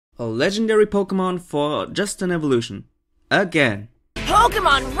a legendary Pokemon for just an evolution. Again.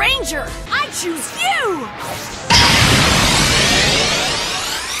 Pokemon Ranger! I choose you!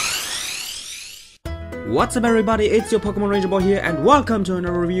 What's up everybody, it's your Pokemon Ranger Boy here and welcome to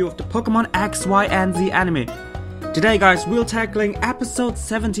another review of the Pokemon X, Y and Z anime. Today guys, we're tackling episode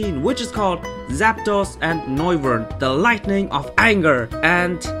 17, which is called Zapdos and Noivern, the Lightning of Anger.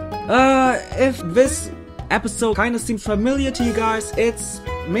 And if this episode kinda seems familiar to you guys, it's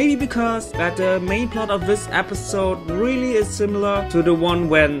maybe because that the main plot of this episode really is similar to the one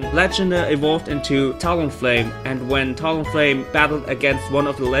when Legendary evolved into Talonflame and when Talonflame battled against one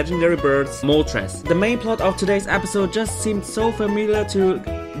of the legendary birds, Moltres. The main plot of today's episode just seemed so familiar to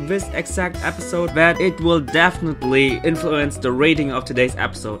this exact episode that it will definitely influence the rating of today's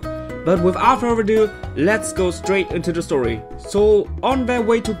episode. But without further ado, let's go straight into the story. So on their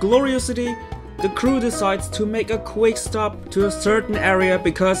way to Glorious City, the crew decides to make a quick stop to a certain area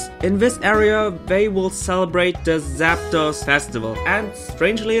because in this area they will celebrate the Zapdos festival. And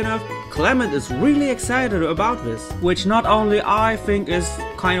strangely enough, Clement is really excited about this, which not only I think is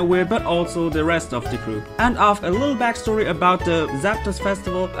kinda weird but also the rest of the crew. And after a little backstory about the Zapdos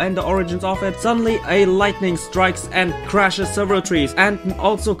festival and the origins of it, suddenly a lightning strikes and crashes several trees, and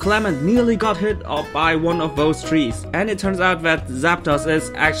also Clement nearly got hit by one of those trees. And it turns out that Zapdos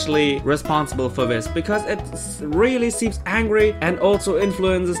is actually responsible for this because it really seems angry and also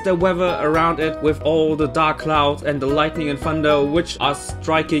influences the weather around it with all the dark clouds and the lightning and thunder which are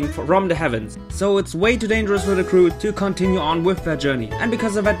striking from the heavens. So it's way too dangerous for the crew to continue on with their journey, and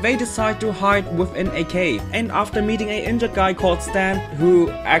because of that they decide to hide within a cave. And after meeting an injured guy called Stan, who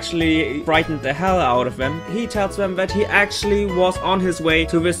actually frightened the hell out of them, he tells them that he actually was on his way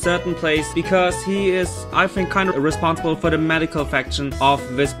to this certain place because he is, I think, kind of responsible for the medical faction of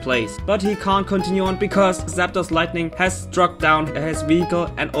this place. But he can't continue on because Zapdos lightning has struck down his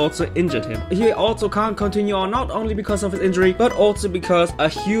vehicle and also injured him. He also can't continue on not only because of his injury but also because a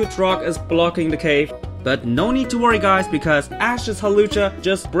huge rock is blocking the cave. But no need to worry guys, because Ash's Hawlucha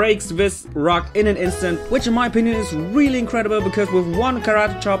just breaks this rock in an instant, which in my opinion is really incredible because with one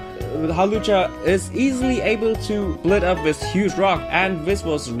karate chop, Hawlucha is easily able to split up this huge rock, and this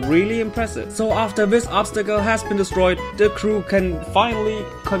was really impressive. So after this obstacle has been destroyed, the crew can finally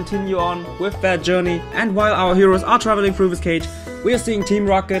continue on with their journey. And while our heroes are traveling through this cage, we are seeing Team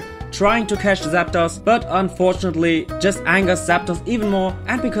Rocket trying to catch Zapdos, but unfortunately just angers Zapdos even more,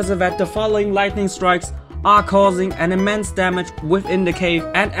 and because of that the following lightning strikes are causing an immense damage within the cave,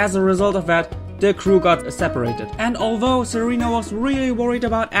 and as a result of that the crew got separated. And although Serena was really worried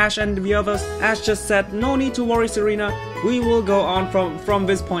about Ash and the others, Ash just said, no need to worry Serena, we will go on from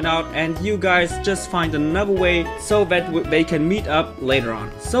this point out and you guys just find another way so that they can meet up later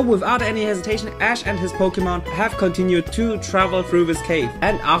on. So without any hesitation, Ash and his Pokemon have continued to travel through this cave,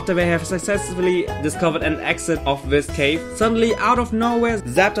 and after they have successfully discovered an exit of this cave, suddenly out of nowhere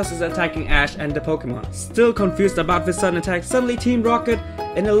Zapdos is attacking Ash and the Pokemon. Still confused about this sudden attack, suddenly Team Rocket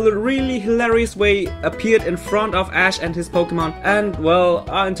in a really hilarious way appeared in front of Ash and his Pokemon and, well,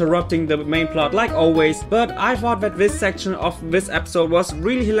 are interrupting the main plot like always. But I thought that this section of this episode was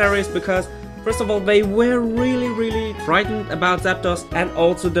really hilarious because first of all, they were really frightened about Zapdos, and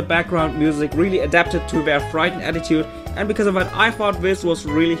also the background music really adapted to their frightened attitude, and because of that I thought this was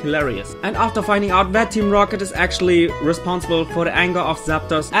really hilarious. And after finding out that Team Rocket is actually responsible for the anger of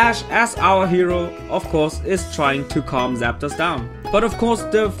Zapdos, Ash, as our hero, of course, is trying to calm Zapdos down. But of course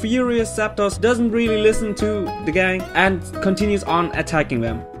the furious Zapdos doesn't really listen to the gang and continues on attacking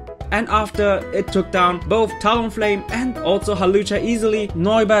them. And after it took down both Talonflame and also Hawlucha easily,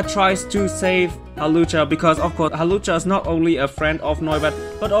 Noibat tries to save Hawlucha because of course Hawlucha is not only a friend of Noibat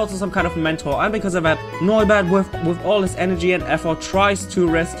but also some kind of mentor, and because of that Noibat with all his energy and effort tries to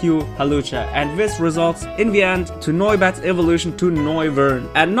rescue Hawlucha, and this results in the end to Noibat's evolution to Noivern.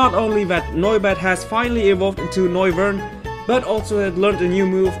 And not only that, Noibat has finally evolved into Noivern, but also had learned a new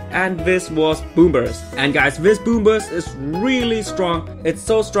move, and this was Boom Burst. And guys, this Boom Burst is really strong. It's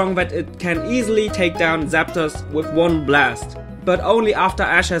so strong that it can easily take down Zapdos with one blast. But only after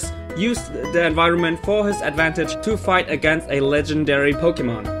Ash has used the environment for his advantage to fight against a legendary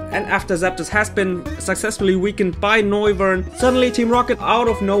Pokemon. And after Zapdos has been successfully weakened by Noivern, suddenly Team Rocket out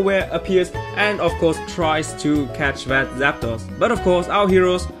of nowhere appears and of course tries to catch that Zapdos. But of course our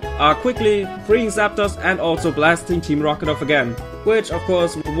heroes are quickly freeing Zapdos and also blasting Team Rocket off again, which of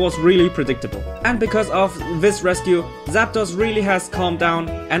course was really predictable. And because of this rescue, Zapdos really has calmed down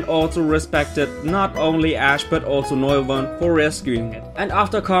and also respected not only Ash but also Noivern for rescuing it. And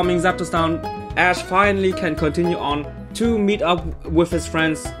after calming Zapdos down, Ash finally can continue on to meet up with his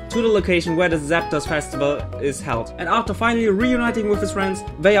friends to the location where the Zapdos festival is held. And after finally reuniting with his friends,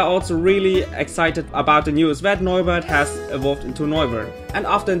 they are also really excited about the news that Noibat has evolved into Noivern. And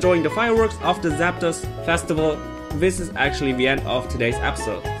after enjoying the fireworks of the Zapdos festival, this is actually the end of today's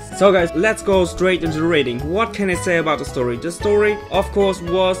episode. So guys, let's go straight into the rating. What can I say about the story? The story, of course,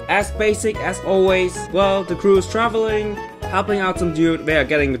 was as basic as always. Well, the crew is traveling, helping out some dude. They are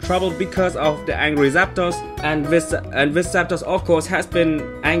getting in trouble because of the angry Zapdos, and this Zapdos, of course, has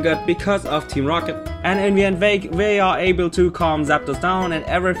been angered because of Team Rocket. And in the end, they are able to calm Zapdos down, and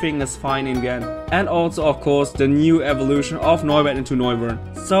everything is fine in the end. And also, of course, the new evolution of Noibat into Noivern.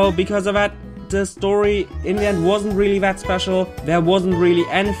 So because of that, the story in the end wasn't really that special. There wasn't really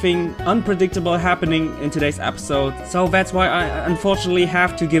anything unpredictable happening in today's episode. So that's why I unfortunately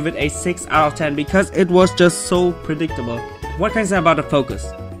have to give it a 6 out of 10, because it was just so predictable. What can I say about the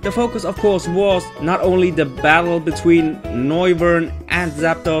focus? The focus, of course, was not only the battle between Noivern and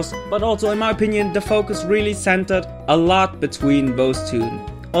Zapdos, but also, in my opinion, the focus really centered a lot between those two.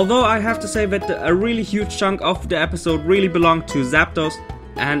 Although I have to say that a really huge chunk of the episode really belonged to Zapdos,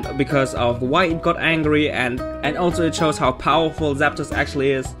 and because of why it got angry, and also it shows how powerful Zapdos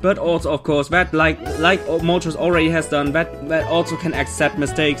actually is. But also, of course, that like Moltres already has done, that also can accept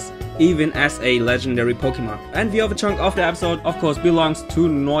mistakes even as a legendary Pokemon. And the other chunk of the episode, of course, belongs to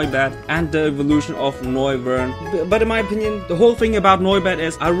Noibat and the evolution of Noivern. But in my opinion, the whole thing about Noibat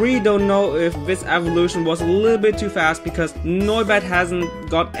is I really don't know if this evolution was a little bit too fast, because Noibat hasn't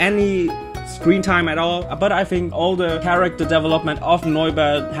got any screen time at all, but I think all the character development of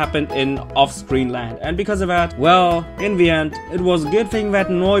Noibat happened in off-screen land, and because of that, well, in the end, it was a good thing that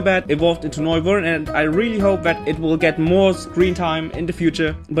Noibat evolved into Noivern, and I really hope that it will get more screen time in the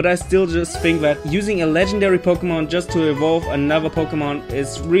future. But I still just think that using a legendary Pokemon just to evolve another Pokemon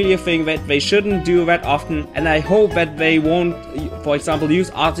is really a thing that they shouldn't do that often, and I hope that they won't, for example, use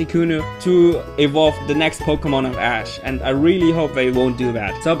Articuno to evolve the next Pokemon of Ash, and I really hope they won't do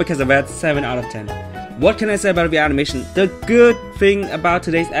that. So because of that, 7 out of 10. What can I say about the animation? The good thing about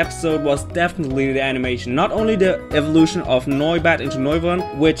today's episode was definitely the animation. Not only the evolution of Noibat into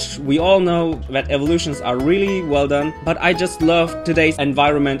Noivern, which we all know that evolutions are really well done, but I just love today's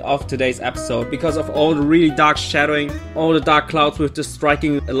environment of today's episode because of all the really dark shadowing, all the dark clouds with the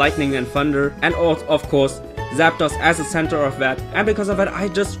striking lightning and thunder, and also, of course, Zapdos as the center of that. And because of that, I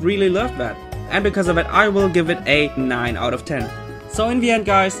just really love that. And because of that, I will give it a 9 out of 10. So in the end,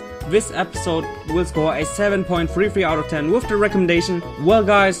 guys, this episode will score a 7.33 out of 10 with the recommendation. Well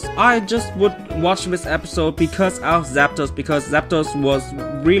guys, I just would watch this episode because of Zapdos, because Zapdos was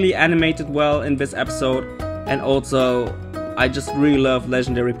really animated well in this episode, and also I just really love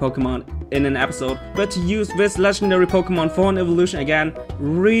legendary Pokemon in an episode. But to use this legendary Pokemon for an evolution again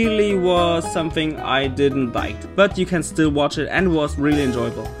really was something I didn't like. But you can still watch it and it was really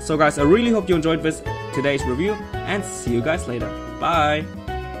enjoyable. So guys, I really hope you enjoyed today's review, and see you guys later. Bye!